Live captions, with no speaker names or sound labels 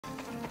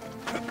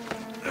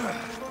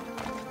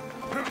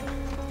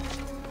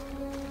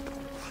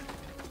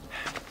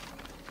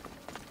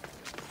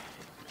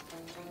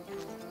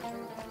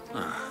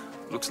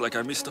Looks like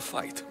I missed a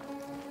fight.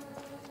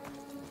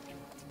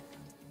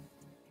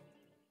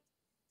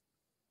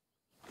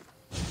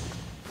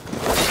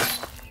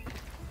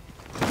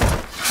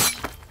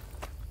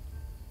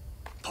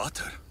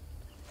 Potter?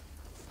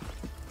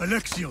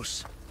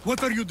 Alexios,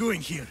 what are you doing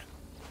here?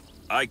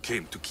 I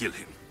came to kill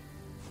him.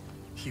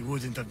 He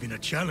wouldn't have been a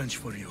challenge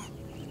for you.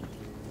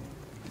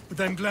 But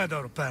I'm glad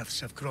our paths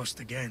have crossed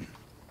again.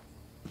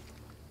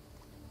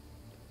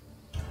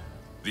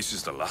 This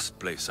is the last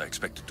place I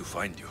expected to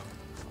find you.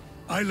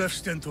 I left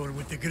Stentor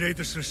with the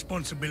greatest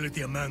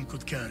responsibility a man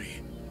could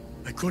carry.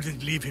 I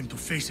couldn't leave him to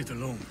face it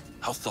alone.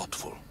 How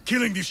thoughtful.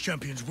 Killing these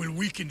champions will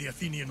weaken the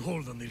Athenian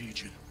hold on the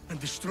region,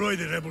 and destroy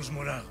the rebels'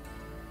 morale.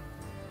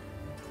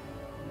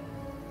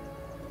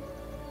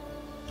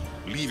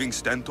 Leaving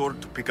Stentor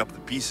to pick up the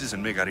pieces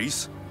in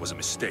Megaris was a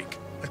mistake.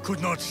 I could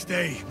not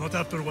stay, not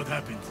after what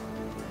happened.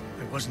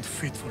 I wasn't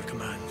fit for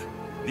command.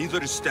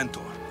 Neither is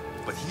Stentor,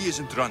 but he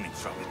isn't running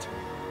from it.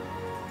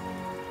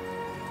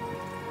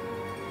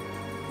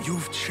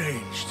 You've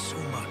changed so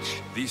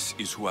much. This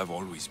is who I've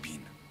always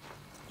been.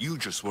 You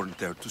just weren't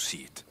there to see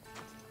it.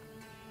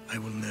 I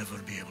will never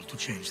be able to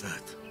change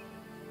that.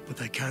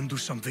 But I can do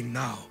something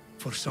now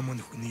for someone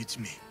who needs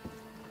me.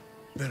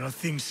 There are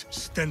things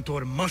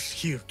Stentor must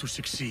hear to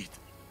succeed.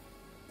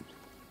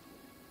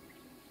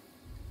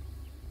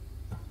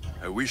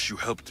 I wish you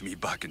helped me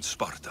back in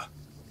Sparta.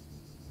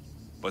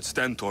 But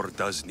Stentor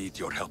does need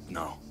your help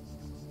now,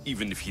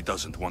 even if he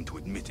doesn't want to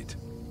admit it.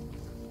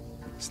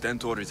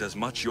 Stentor is as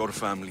much your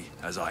family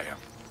as I am.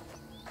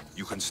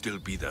 You can still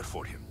be there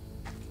for him.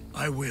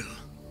 I will.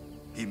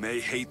 He may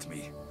hate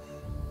me,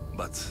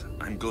 but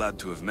I'm glad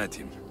to have met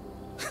him.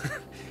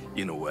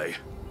 In a way.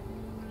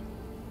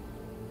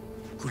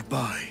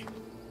 Goodbye,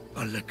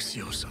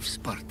 Alexios of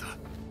Sparta.